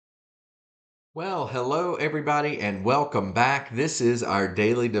Well, hello everybody, and welcome back. This is our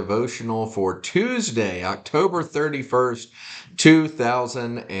daily devotional for Tuesday, October 31st,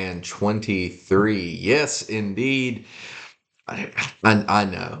 2023. Yes, indeed.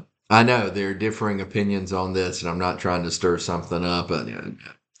 I know there are differing opinions on this, and I'm not trying to stir something up.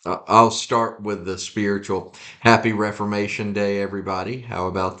 I'll start with the spiritual. Happy Reformation Day, everybody. How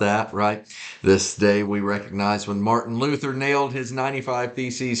about that, right? This day we recognize when Martin Luther nailed his 95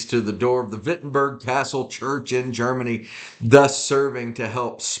 Theses to the door of the Wittenberg Castle Church in Germany, thus serving to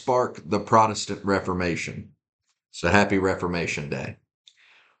help spark the Protestant Reformation. So happy Reformation Day.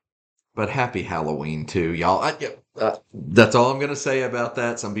 But happy Halloween too, y'all. That's all I'm going to say about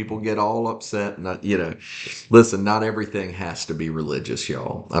that. Some people get all upset. Listen, not everything has to be religious,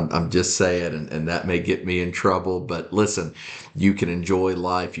 y'all. I'm just saying, and that may get me in trouble. But listen, you can enjoy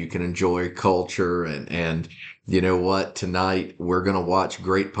life, you can enjoy culture, and you know what? Tonight we're going to watch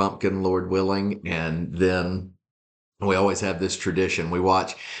Great Pumpkin, Lord willing, and then we always have this tradition. We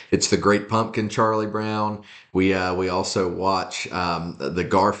watch it's the Great Pumpkin, Charlie Brown. We also watch the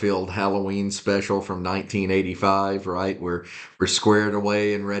Garfield Halloween special from 1985. Right, we're squared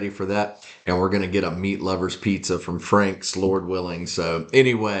away and ready for that, and we're gonna get a meat lovers pizza from Frank's, Lord willing. So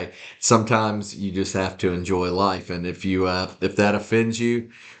anyway, sometimes you just have to enjoy life, and if that offends you,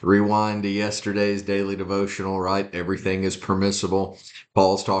 rewind to yesterday's daily devotional. Right, everything is permissible.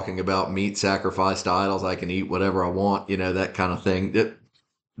 Paul's talking about meat sacrificed to idols. I can eat whatever I want, that kind of thing.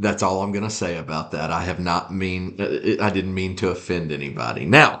 That's all I'm going to say about that. I didn't mean to offend anybody.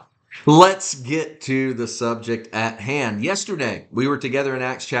 Now, let's get to the subject at hand. Yesterday, we were together in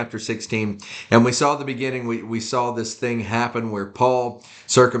Acts chapter 16, and we saw the beginning. We saw this thing happen where Paul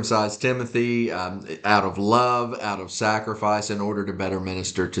circumcised Timothy out of love, out of sacrifice, in order to better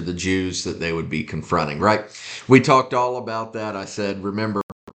minister to the Jews that they would be confronting, right? We talked all about that. I said, remember,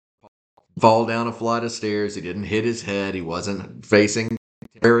 fall down a flight of stairs. He didn't hit his head. He wasn't facing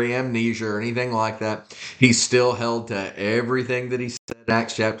temporary amnesia or anything like that. He still held to everything that he said in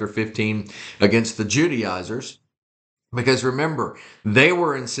Acts chapter 15 against the Judaizers. Because remember, they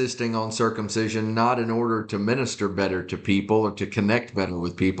were insisting on circumcision not in order to minister better to people or to connect better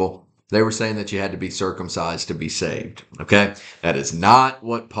with people. They were saying that you had to be circumcised to be saved. Okay? That is not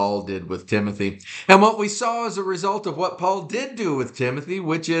what Paul did with Timothy. And what we saw as a result of what Paul did do with Timothy,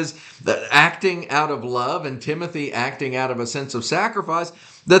 which is that acting out of love and Timothy acting out of a sense of sacrifice,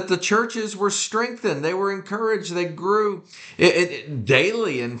 that the churches were strengthened. They were encouraged. They grew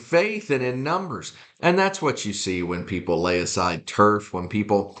daily in faith and in numbers. And that's what you see when people lay aside turf, when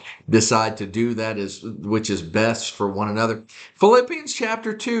people decide to do which is best for one another. Philippians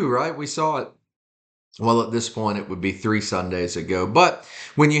chapter 2, right? We saw it. Well, at this point, it would be 3 Sundays ago. But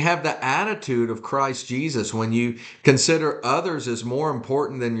when you have the attitude of Christ Jesus, when you consider others as more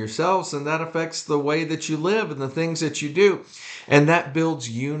important than yourselves, then that affects the way that you live and the things that you do. And that builds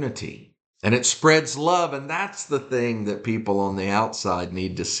unity and it spreads love. And that's the thing that people on the outside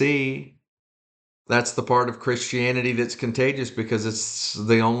need to see. That's the part of Christianity that's contagious because it's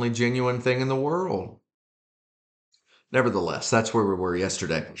the only genuine thing in the world. Nevertheless, that's where we were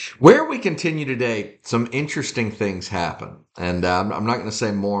yesterday. Where we continue today, some interesting things happen. And I'm not going to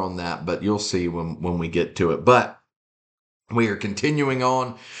say more on that, but you'll see when we get to it. But we are continuing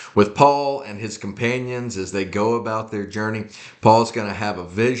on with Paul and his companions as they go about their journey. Paul's going to have a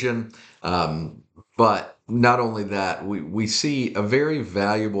vision. But not only that, we see a very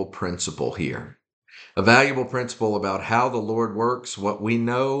valuable principle here. A valuable principle about how the Lord works, what we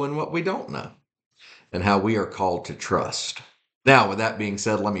know and what we don't know, and how we are called to trust. Now, with that being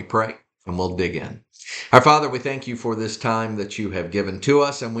said, let me pray and we'll dig in. Our Father, we thank you for this time that you have given to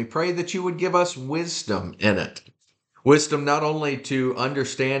us, and we pray that you would give us wisdom in it. Wisdom not only to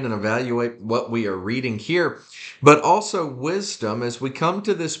understand and evaluate what we are reading here, but also wisdom as we come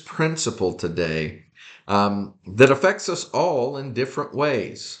to this principle today that affects us all in different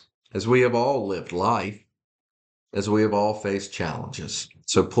ways, as we have all lived life, as we have all faced challenges.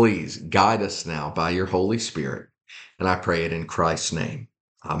 So please guide us now by your Holy Spirit. And I pray it in Christ's name.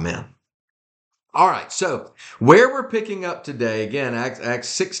 Amen. All right, so where we're picking up today, again, Acts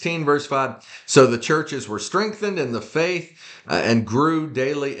 16, verse 5. So the churches were strengthened in the faith and grew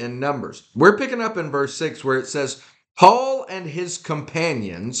daily in numbers. We're picking up in verse 6 where it says, Paul and his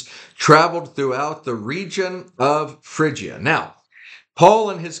companions traveled throughout the region of Phrygia. Now, Paul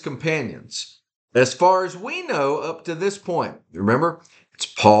and his companions, as far as we know up to this point, remember, it's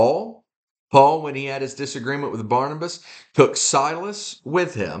Paul. Paul, when he had his disagreement with Barnabas, took Silas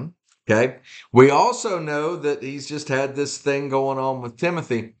with him. Okay. We also know that he's just had this thing going on with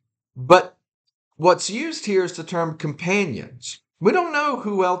Timothy. But what's used here is the term companions. We don't know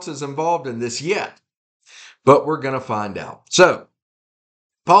who else is involved in this yet, but we're going to find out. So,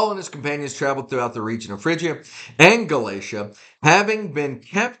 Paul and his companions traveled throughout the region of Phrygia and Galatia, having been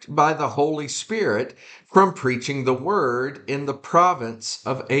kept by the Holy Spirit from preaching the word in the province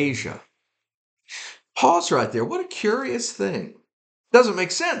of Asia. Pause right there. What a curious thing. Doesn't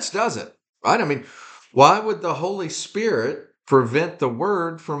make sense, does it? Right? I mean, why would the Holy Spirit prevent the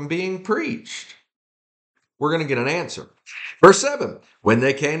word from being preached? We're going to get an answer. Verse 7, when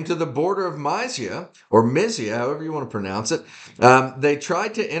they came to the border of Mysia, or Mysia, however you want to pronounce it, they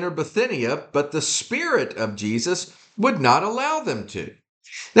tried to enter Bithynia, but the Spirit of Jesus would not allow them to.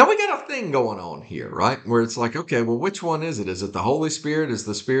 Now, we got a thing going on here, right? Where it's like, okay, well, which one is it? Is it the Holy Spirit? Is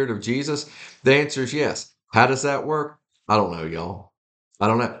the Spirit of Jesus? The answer is yes. How does that work? I don't know, y'all. I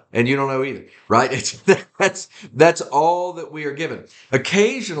don't know. And you don't know either, right? That's all that we are given.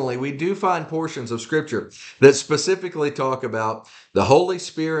 Occasionally, we do find portions of Scripture that specifically talk about the Holy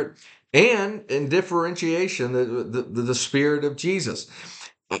Spirit and in differentiation, the Spirit of Jesus.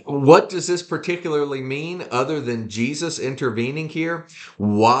 What does this particularly mean other than Jesus intervening here?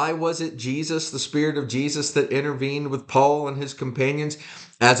 Why was it Jesus, the Spirit of Jesus, that intervened with Paul and his companions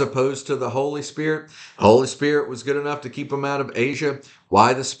as opposed to the Holy Spirit? Holy Spirit was good enough to keep them out of Asia.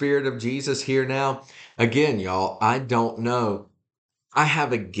 Why the Spirit of Jesus here now? Again, y'all, I don't know. I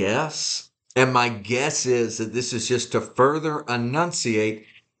have a guess, and my guess is that this is just to further enunciate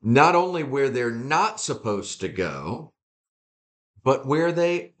not only where they're not supposed to go, but where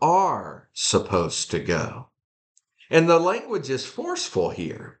they are supposed to go. And the language is forceful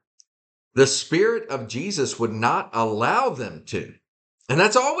here. The Spirit of Jesus would not allow them to. And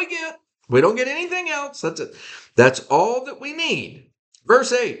that's all we get. We don't get anything else. That's it. That's all that we need.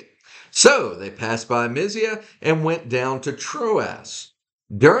 Verse 8. So they passed by Mysia and went down to Troas.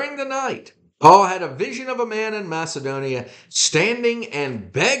 During the night, Paul had a vision of a man in Macedonia standing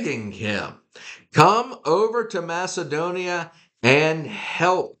and begging him, come over to Macedonia and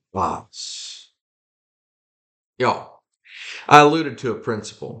help us. Y'all, I alluded to a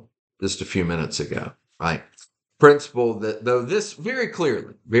principle just a few minutes ago, right? Principle that, though this very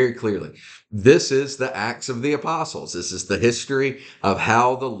clearly, this is the Acts of the Apostles. This is the history of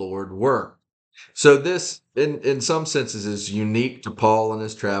how the Lord worked. So this, in some senses, is unique to Paul and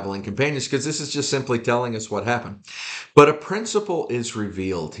his traveling companions because this is just simply telling us what happened. But a principle is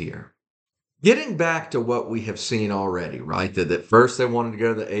revealed here. Getting back to what we have seen already, right? That at first they wanted to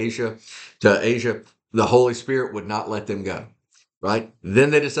go to Asia, the Holy Spirit would not let them go, right?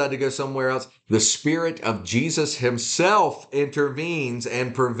 Then they decided to go somewhere else. The Spirit of Jesus himself intervenes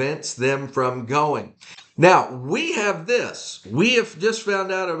and prevents them from going. Now, we have this. We have just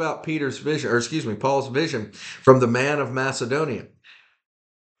found out about Paul's vision from the man of Macedonia.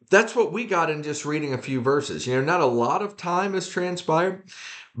 That's what we got in just reading a few verses. Not a lot of time has transpired,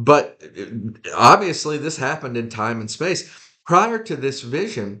 but obviously this happened in time and space. Prior to this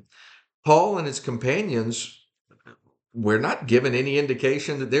vision, Paul and his companions, we're not given any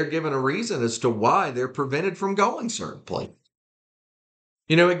indication that they're given a reason as to why they're prevented from going certain places.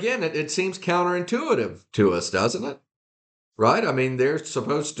 Again, it seems counterintuitive to us, doesn't it? Right? I mean, they're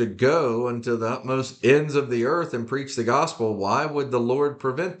supposed to go unto the utmost ends of the earth and preach the gospel. Why would the Lord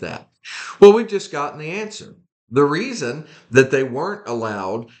prevent that? Well, we've just gotten the answer. The reason that they weren't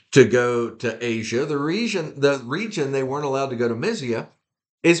allowed to go to Asia, the region they weren't allowed to go to Mysia,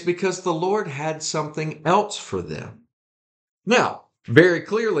 is because the Lord had something else for them. Now, very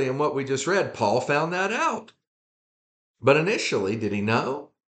clearly in what we just read, Paul found that out. But initially, did he know?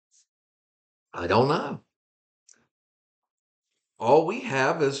 I don't know. All we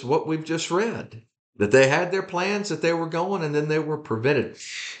have is what we've just read, that they had their plans, that they were going, and then they were prevented.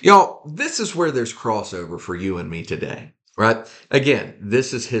 Y'all, this is where there's crossover for you and me today, right? Again,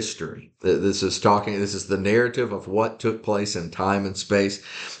 this is history. This is the narrative of what took place in time and space.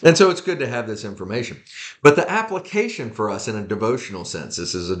 And so it's good to have this information. But the application for us in a devotional sense,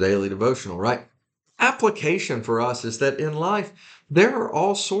 this is a daily devotional, right? Application for us is that in life, there are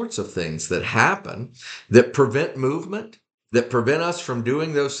all sorts of things that happen that prevent movement, that prevent us from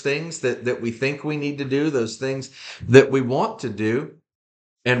doing those things that we think we need to do, those things that we want to do.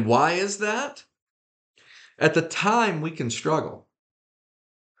 And why is that? At the time, we can struggle.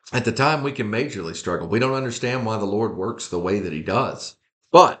 At the time, we can majorly struggle. We don't understand why the Lord works the way that he does.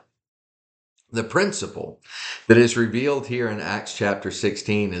 But the principle that is revealed here in Acts chapter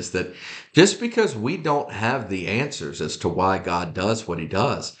 16 is that just because we don't have the answers as to why God does what he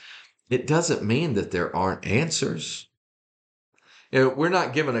does, it doesn't mean that there aren't answers. We're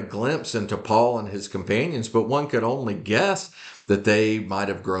not given a glimpse into Paul and his companions, but one could only guess that they might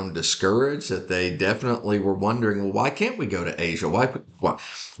have grown discouraged, that they definitely were wondering, well, why can't we go to Asia?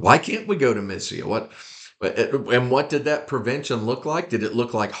 Why can't we go to Mysia? And what did that prevention look like? Did it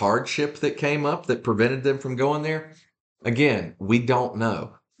look like hardship that came up that prevented them from going there? Again, we don't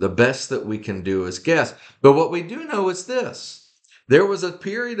know. The best that we can do is guess. But what we do know is this. There was a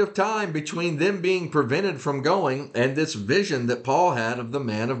period of time between them being prevented from going and this vision that Paul had of the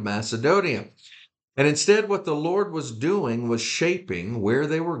man of Macedonia. And instead, what the Lord was doing was shaping where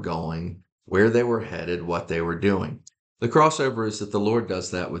they were going, where they were headed, what they were doing. The crossover is that the Lord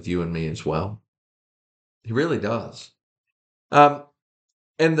does that with you and me as well. He really does. Um,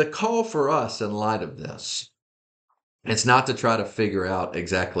 and the call for us in light of this, it's not to try to figure out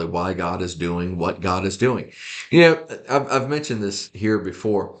exactly why God is doing what God is doing. I've mentioned this here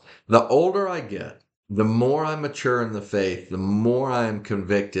before. The older I get, the more I mature in the faith, the more I am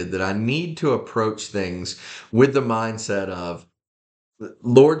convicted that I need to approach things with the mindset of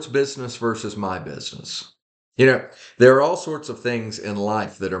Lord's business versus my business. There are all sorts of things in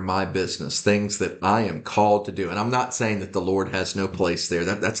life that are my business, things that I am called to do. And I'm not saying that the Lord has no place there.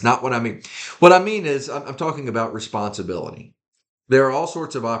 That's not what I mean. What I mean is, I'm talking about responsibility. There are all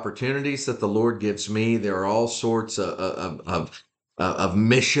sorts of opportunities that the Lord gives me. There are all sorts of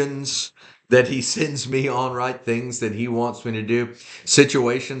missions that He sends me on, right? Things that He wants me to do,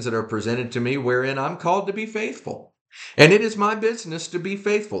 situations that are presented to me wherein I'm called to be faithful. And it is my business to be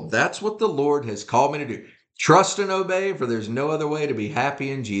faithful. That's what the Lord has called me to do. Trust and obey, for there's no other way to be happy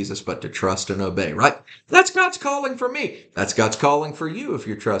in Jesus but to trust and obey, right? That's God's calling for me. That's God's calling for you if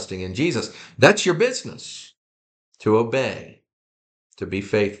you're trusting in Jesus. That's your business, to obey, to be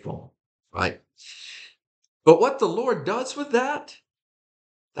faithful, right? But what the Lord does with that,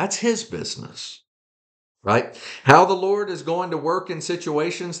 that's His business, right? How the Lord is going to work in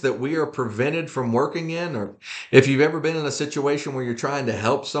situations that we are prevented from working in, or if you've ever been in a situation where you're trying to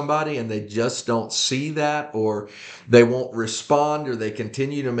help somebody and they just don't see that, or they won't respond, or they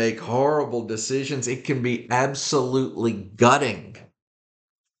continue to make horrible decisions, it can be absolutely gutting.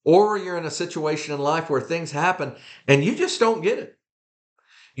 Or you're in a situation in life where things happen and you just don't get it.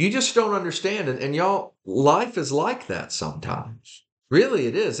 You just don't understand. And y'all, life is like that sometimes. Really,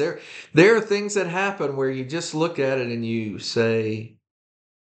 it is. There are things that happen where you just look at it and you say,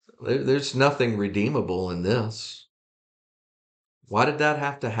 there's nothing redeemable in this. Why did that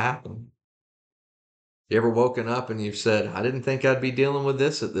have to happen? You ever woken up and you've said, I didn't think I'd be dealing with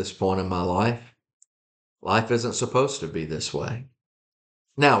this at this point in my life. Life isn't supposed to be this way.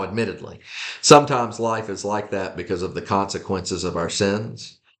 Now, admittedly, sometimes life is like that because of the consequences of our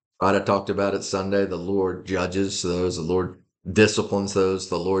sins. Right? I talked about it Sunday. The Lord judges those, the Lord disciplines those,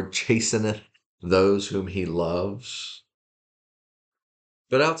 the Lord chasteneth those whom He loves.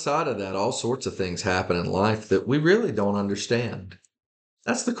 But outside of that, all sorts of things happen in life that we really don't understand.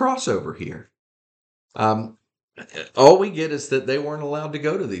 That's the crossover here. Um, all we get is that they weren't allowed to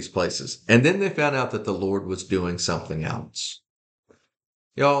go to these places. And then they found out that the Lord was doing something else.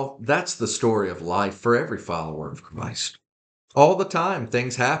 Y'all, that's the story of life for every follower of Christ. All the time,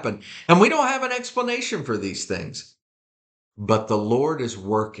 things happen, and we don't have an explanation for these things. But the Lord is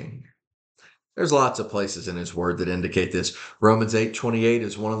working. There's lots of places in His Word that indicate this. Romans 8:28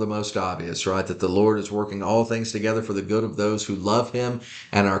 is one of the most obvious, right? That the Lord is working all things together for the good of those who love Him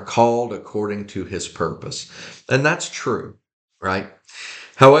and are called according to His purpose. And that's true, right?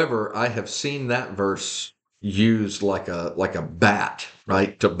 However, I have seen that verse used like a bat,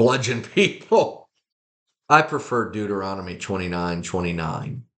 right, to bludgeon people. I prefer Deuteronomy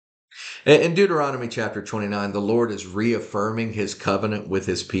 29:29. In Deuteronomy chapter 29, the Lord is reaffirming His covenant with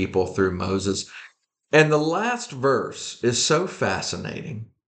His people through Moses. And the last verse is so fascinating.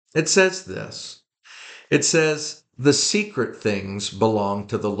 It says this. It says, the secret things belong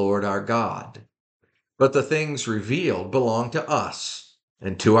to the Lord our God, but the things revealed belong to us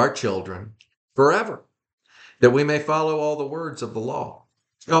and to our children forever, that we may follow all the words of the law.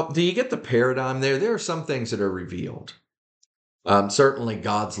 Oh, do you get the paradigm there? There are some things that are revealed. Certainly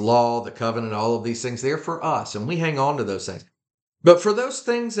God's law, the covenant, all of these things, they're for us, and we hang on to those things. But for those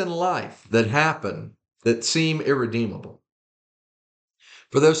things in life that happen that seem irredeemable,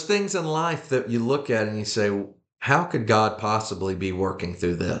 for those things in life that you look at and you say, how could God possibly be working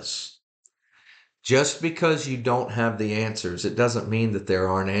through this? Just because you don't have the answers, it doesn't mean that there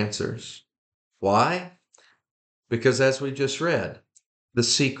aren't answers. Why? Because as we just read, the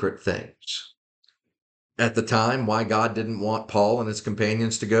secret things. At the time, why God didn't want Paul and his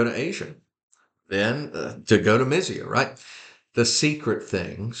companions to go to Asia, then to go to Mysia, right? The secret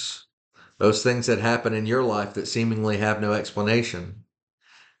things, those things that happen in your life that seemingly have no explanation,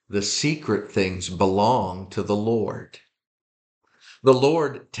 the secret things belong to the Lord. The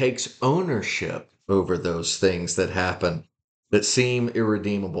Lord takes ownership over those things that happen that seem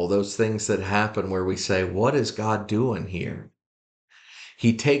irredeemable, those things that happen where we say, what is God doing here?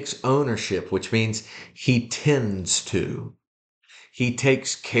 He takes ownership, which means he tends to. He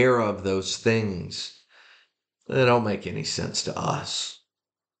takes care of those things that don't make any sense to us.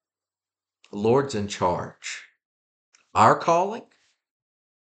 The Lord's in charge. Our calling?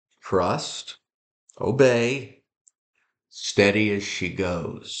 Trust, obey, steady as she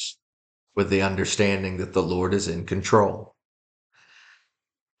goes, with the understanding that the Lord is in control.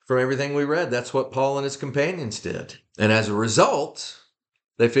 From everything we read, that's what Paul and his companions did. And as a result,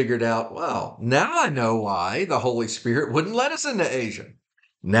 they figured out, well, now I know why the Holy Spirit wouldn't let us into Asia.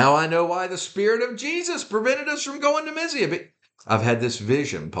 Now I know why the Spirit of Jesus prevented us from going to Mysia. I've had this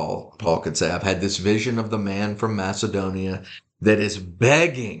vision, Paul could say, I've had this vision of the man from Macedonia that is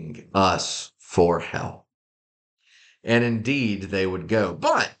begging us for help. And indeed, they would go.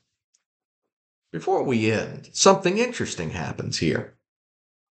 But before we end, something interesting happens here.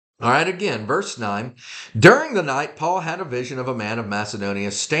 All right, again, verse 9. During the night, Paul had a vision of a man of Macedonia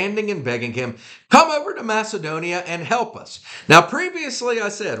standing and begging him, come over to Macedonia and help us. Now, previously I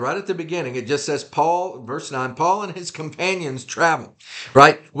said, right at the beginning, it just says Paul, verse 9, Paul and his companions traveled,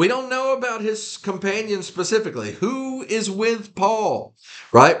 right? We don't know about his companions specifically. Who is with Paul,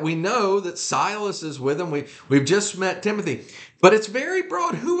 right? We know that Silas is with him. We've just met Timothy, but it's very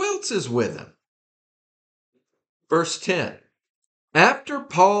broad. Who else is with him? Verse 10. After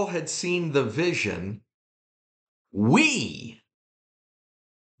Paul had seen the vision, we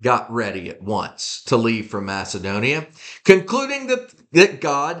got ready at once to leave for Macedonia, concluding that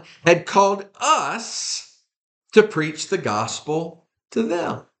God had called us to preach the gospel to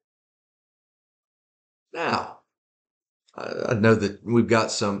them. Now, I know that we've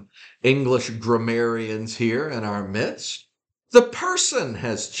got some English grammarians here in our midst. The person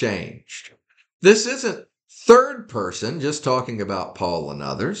has changed. This isn't third person, just talking about Paul and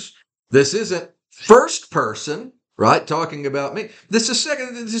others. This isn't first person, right? Talking about me. This is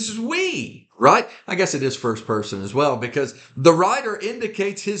second. This is we, right? I guess it is first person as well, because the writer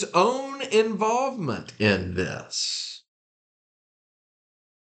indicates his own involvement in this.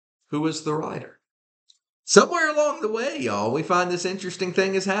 Who is the writer? Somewhere along the way, y'all, we find this interesting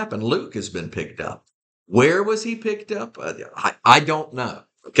thing has happened. Luke has been picked up. Where was he picked up? I don't know.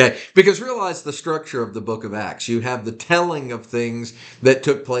 Okay, because realize the structure of the book of Acts. You have the telling of things that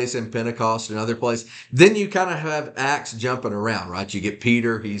took place in Pentecost and other places. Then you kind of have Acts jumping around, right? You get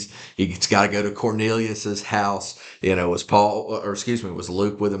Peter, he's got to go to Cornelius's house. Was was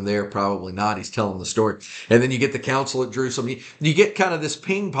Luke with him there? Probably not. He's telling the story. And then you get the council at Jerusalem. You get kind of this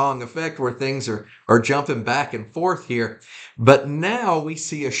ping pong effect where things are jumping back and forth here. But now we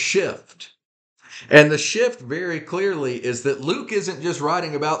see a shift. And the shift very clearly is that Luke isn't just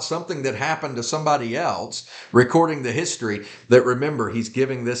writing about something that happened to somebody else, recording the history, that remember, he's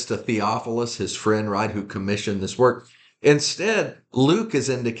giving this to Theophilus, his friend, right, who commissioned this work. Instead, Luke is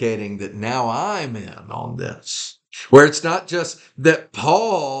indicating that now I'm in on this, where it's not just that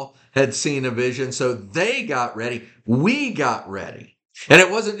Paul had seen a vision, so they got ready, we got ready. And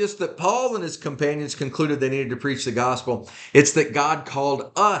it wasn't just that Paul and his companions concluded they needed to preach the gospel. It's that God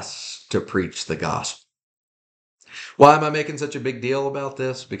called us to preach the gospel. Why am I making such a big deal about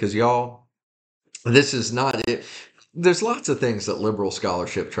this? Because y'all, this is not it. There's lots of things that liberal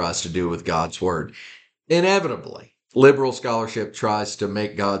scholarship tries to do with God's word. Inevitably, liberal scholarship tries to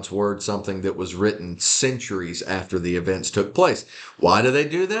make God's word something that was written centuries after the events took place. Why do they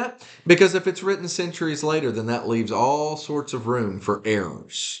do that? Because if it's written centuries later, then that leaves all sorts of room for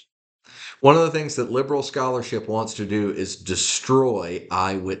errors. One of the things that liberal scholarship wants to do is destroy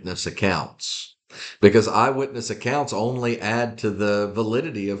eyewitness accounts, because eyewitness accounts only add to the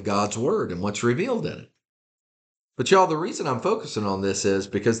validity of God's word and what's revealed in it. But y'all, the reason I'm focusing on this is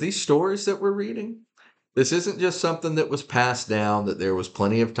because these stories that we're reading, this isn't just something that was passed down, that there was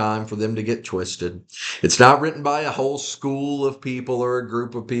plenty of time for them to get twisted. It's not written by a whole school of people or a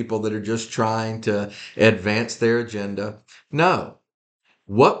group of people that are just trying to advance their agenda. No.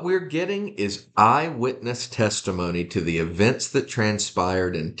 What we're getting is eyewitness testimony to the events that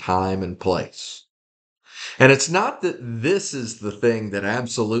transpired in time and place. And it's not that this is the thing that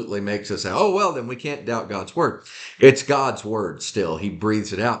absolutely makes us say, oh, well, then we can't doubt God's word. It's God's word still. He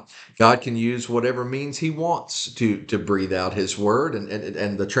breathes it out. God can use whatever means he wants to breathe out his word,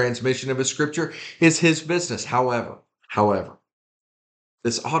 and the transmission of his scripture is his business. However,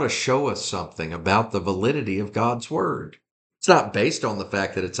 this ought to show us something about the validity of God's word. It's not based on the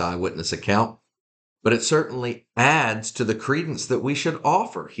fact that it's eyewitness account, but it certainly adds to the credence that we should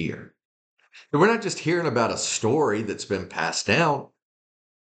offer here. And we're not just hearing about a story that's been passed down.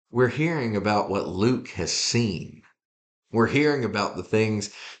 we're hearing about what Luke has seen. We're hearing about the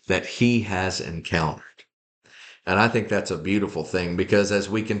things that he has encountered. And I think that's a beautiful thing because as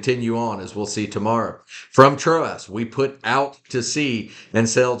we continue on, as we'll see tomorrow, from Troas, we put out to sea and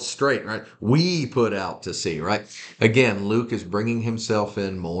sailed straight, right? We put out to sea, right? Again, Luke is bringing himself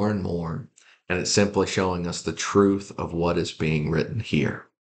in more and more, and it's simply showing us the truth of what is being written here.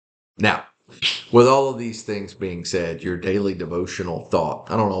 Now, with all of these things being said, your daily devotional thought,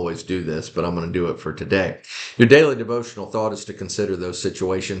 I don't always do this, but I'm going to do it for today. Your daily devotional thought is to consider those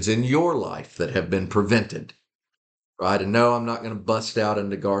situations in your life that have been prevented. Right. And no, I'm not going to bust out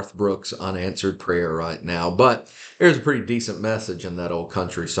into Garth Brooks' unanswered prayer right now, but there's a pretty decent message in that old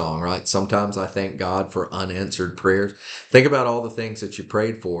country song, right? Sometimes I thank God for unanswered prayers. Think about all the things that you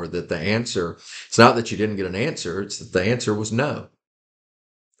prayed for, that the answer, it's not that you didn't get an answer, it's that the answer was no.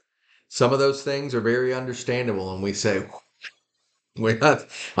 Some of those things are very understandable, and we say,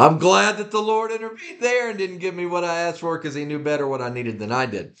 I'm glad that the Lord intervened there and didn't give me what I asked for because he knew better what I needed than I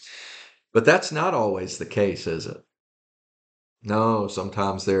did. But that's not always the case, is it? No,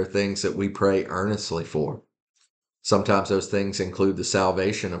 sometimes there are things that we pray earnestly for. Sometimes those things include the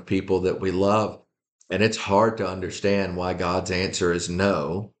salvation of people that we love. And it's hard to understand why God's answer is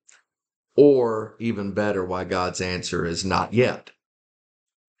no, or even better, why God's answer is not yet.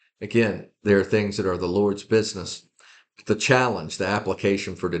 Again, there are things that are the Lord's business. The challenge, the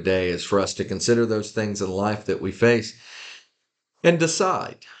application for today is for us to consider those things in life that we face and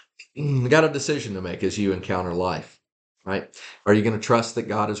decide. You got a decision to make as you encounter life, right? Are you going to trust that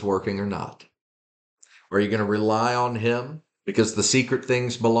God is working or not? Are you going to rely on him because the secret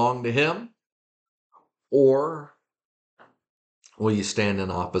things belong to him? Or will you stand in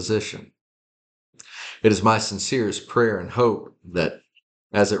opposition? It is my sincerest prayer and hope that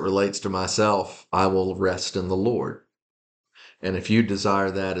as it relates to myself, I will rest in the Lord. And if you desire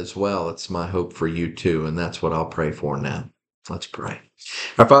that as well, it's my hope for you too. And that's what I'll pray for now. Let's pray.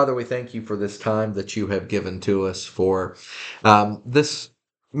 Our Father, we thank you for this time that you have given to us, for this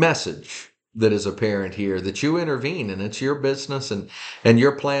message that is apparent here, that you intervene and it's your business, and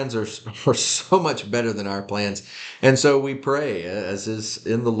your plans are so much better than our plans. And so we pray, as is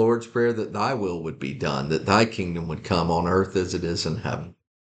in the Lord's Prayer, that thy will would be done, that thy kingdom would come on earth as it is in heaven.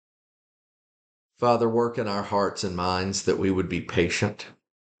 Father, work in our hearts and minds that we would be patient,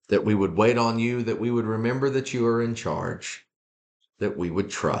 that we would wait on you, that we would remember that you are in charge, that we would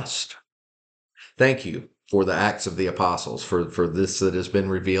trust. Thank you for the Acts of the Apostles, for this that has been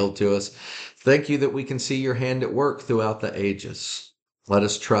revealed to us. Thank you that we can see your hand at work throughout the ages. Let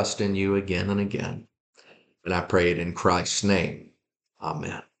us trust in you again and again. And I pray it in Christ's name.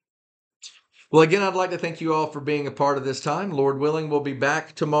 Amen. Well, again, I'd like to thank you all for being a part of this time. Lord willing, we'll be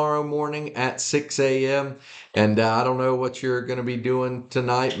back tomorrow morning at 6 a.m. And I don't know what you're going to be doing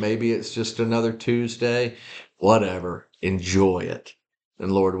tonight. Maybe it's just another Tuesday. Whatever. Enjoy it.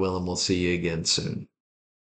 And Lord willing, we'll see you again soon.